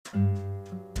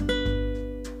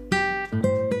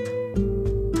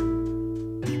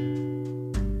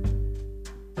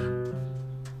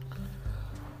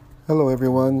Hello,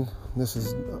 everyone. This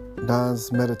is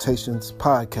Don's Meditations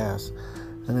podcast.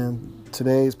 And in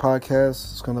today's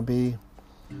podcast, it's going to be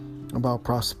about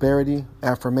prosperity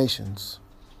affirmations.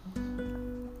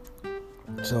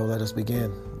 So let us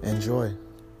begin. Enjoy.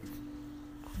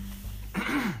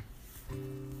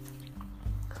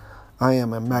 I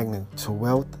am a magnet to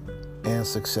wealth and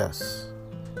success.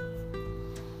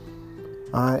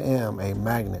 I am a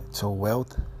magnet to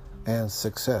wealth and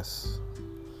success.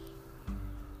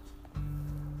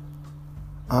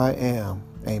 I am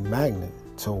a magnet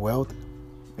to wealth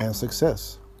and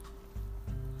success.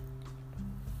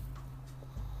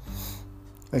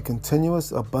 A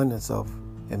continuous abundance of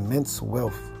immense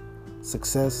wealth,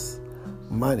 success,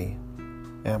 money,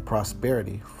 and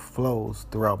prosperity flows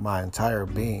throughout my entire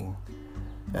being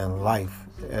and life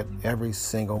at every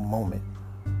single moment.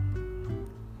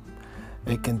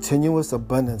 A continuous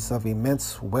abundance of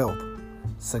immense wealth,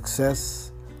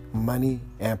 success, money,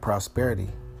 and prosperity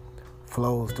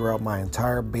flows throughout my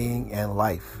entire being and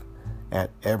life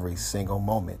at every single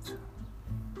moment.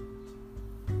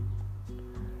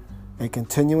 A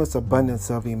continuous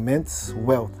abundance of immense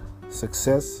wealth,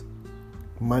 success,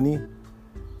 money,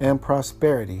 and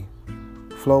prosperity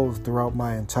flows throughout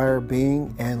my entire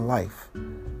being and life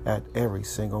at every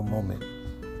single moment.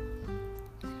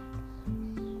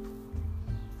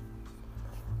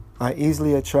 I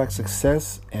easily attract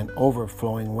success and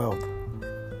overflowing wealth.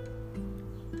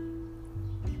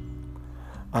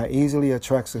 I easily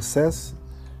attract success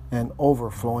and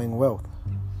overflowing wealth.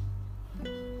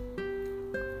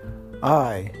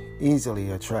 I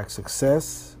easily attract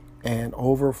success and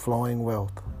overflowing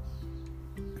wealth.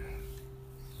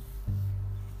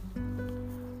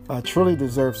 I truly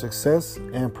deserve success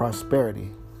and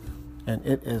prosperity, and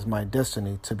it is my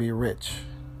destiny to be rich.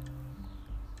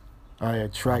 I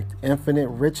attract infinite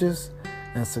riches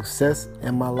and success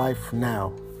in my life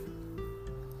now.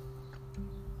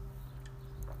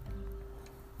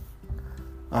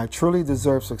 I truly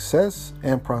deserve success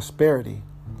and prosperity,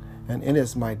 and it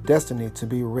is my destiny to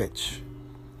be rich.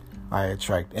 I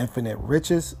attract infinite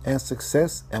riches and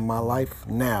success in my life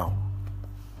now.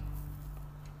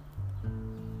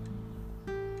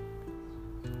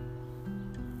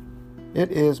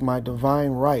 It is my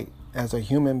divine right as a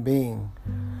human being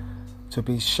to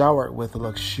be showered with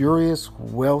luxurious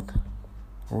wealth,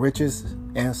 riches,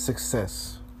 and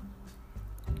success.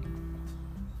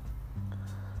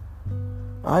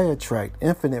 I attract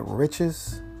infinite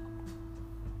riches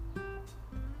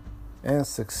and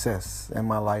success in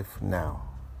my life now.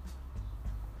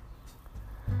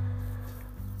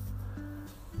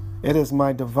 It is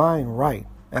my divine right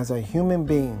as a human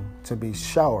being to be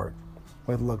showered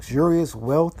with luxurious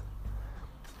wealth,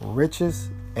 riches,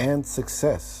 and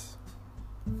success.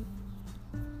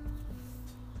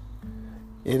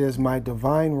 It is my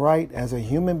divine right as a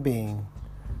human being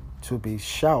to be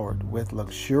showered with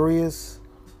luxurious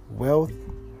wealth,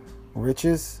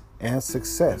 riches, and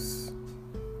success.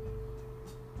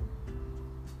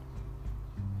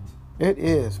 It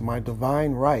is my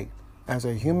divine right as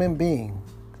a human being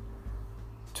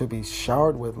to be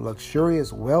showered with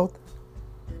luxurious wealth,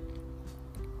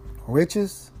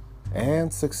 riches,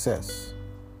 and success.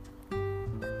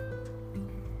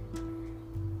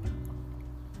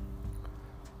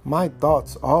 My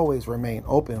thoughts always remain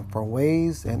open for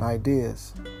ways and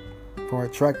ideas for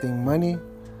attracting money,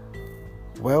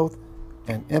 wealth,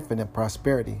 and infinite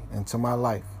prosperity into my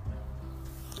life.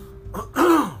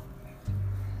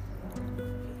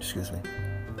 Excuse me.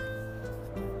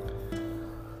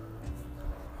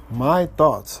 My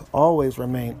thoughts always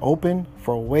remain open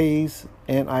for ways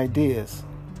and ideas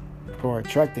for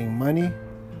attracting money,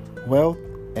 wealth,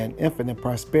 and infinite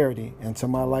prosperity into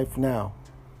my life now.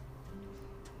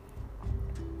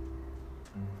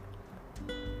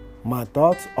 My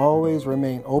thoughts always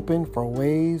remain open for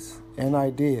ways and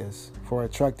ideas for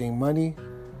attracting money,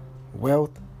 wealth,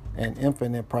 and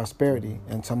infinite prosperity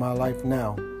into my life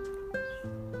now.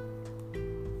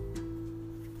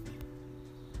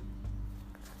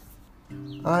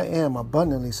 I am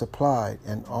abundantly supplied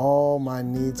and all my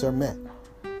needs are met.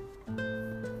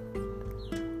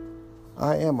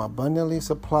 I am abundantly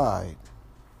supplied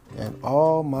and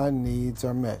all my needs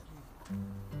are met.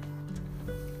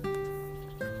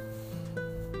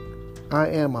 I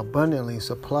am abundantly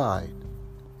supplied,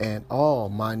 and all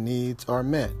my needs are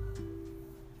met.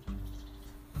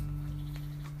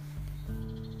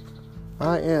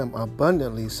 I am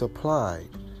abundantly supplied,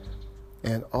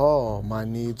 and all my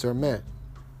needs are met.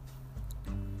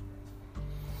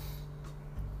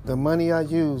 The money I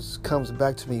use comes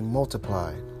back to me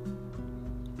multiplied.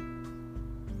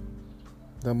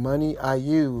 The money I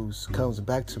use comes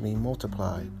back to me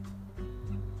multiplied.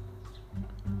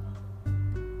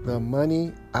 The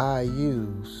money I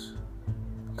use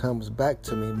comes back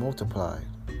to me multiplied.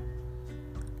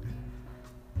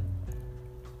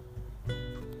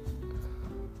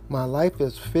 My life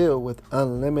is filled with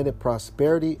unlimited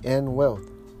prosperity and wealth.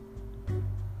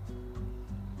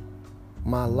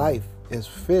 My life is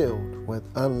filled with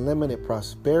unlimited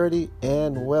prosperity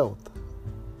and wealth.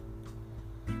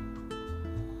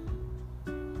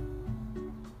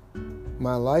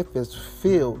 My life is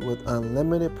filled with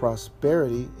unlimited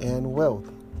prosperity and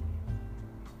wealth.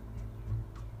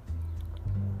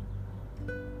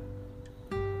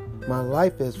 My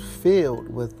life is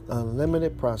filled with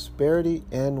unlimited prosperity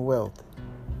and wealth.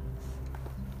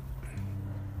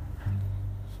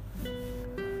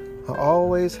 I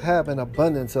always have an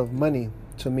abundance of money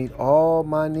to meet all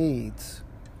my needs.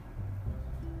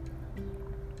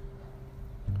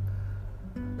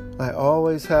 I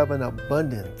always have an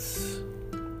abundance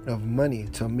of money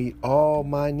to meet all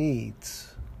my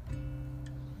needs.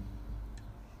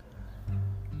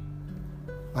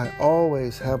 I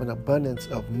always have an abundance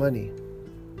of money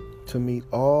to meet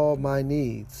all my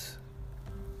needs.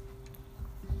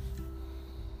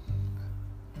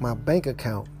 My bank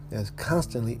account is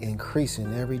constantly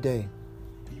increasing every day.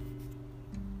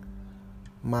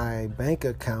 My bank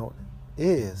account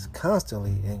is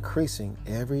constantly increasing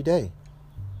every day.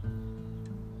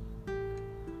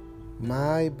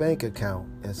 My bank account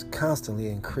is constantly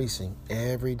increasing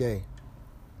every day.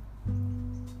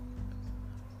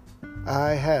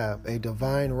 I have a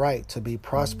divine right to be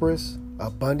prosperous,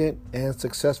 abundant, and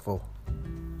successful.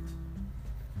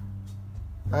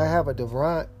 I have a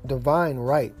divine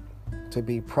right to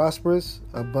be prosperous,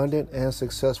 abundant, and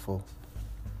successful.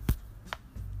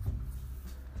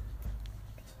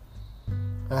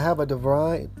 I have a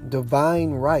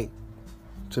divine right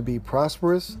to be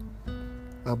prosperous,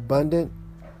 abundant,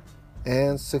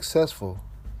 and successful.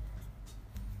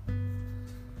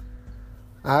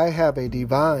 I have a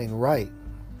divine right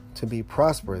to be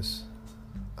prosperous,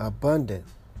 abundant,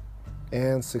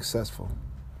 and successful.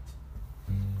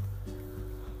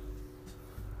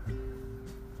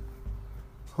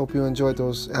 Hope you enjoyed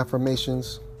those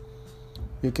affirmations.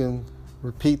 You can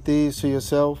repeat these to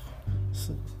yourself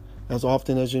as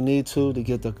often as you need to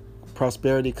get the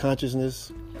prosperity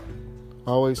consciousness.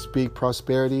 Always speak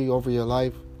prosperity over your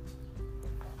life.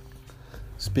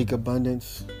 Speak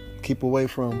abundance. Keep away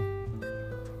from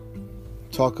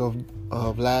talk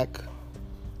of lack.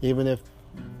 Even if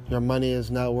your money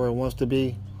is not where it wants to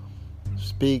be,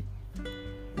 speak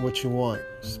what you want.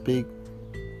 Speak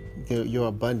your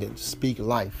abundance. Speak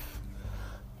life.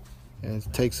 And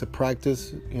it takes a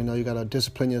practice. You got to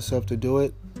discipline yourself to do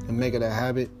it and make it a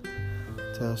habit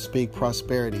to speak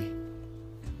prosperity.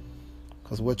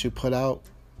 Because what you put out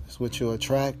is what you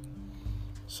attract.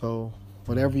 So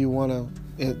whatever you want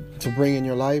to bring in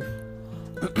your life,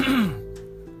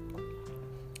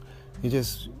 you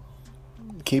just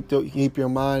keep your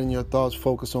mind and your thoughts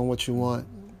focused on what you want,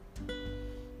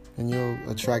 and you'll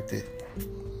attract it.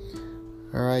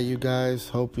 All right, you guys.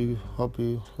 Hope you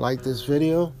like this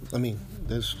video.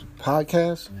 This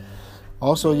podcast.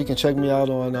 Also, you can check me out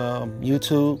on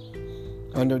YouTube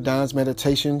under Don's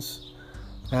Meditations.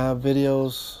 I have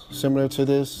videos similar to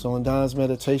this on Don's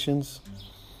Meditations.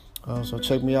 So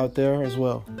check me out there as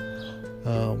well.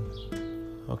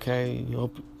 Okay,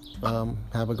 hope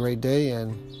have a great day,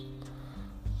 and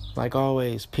like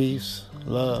always, peace,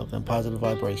 love, and positive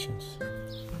vibrations.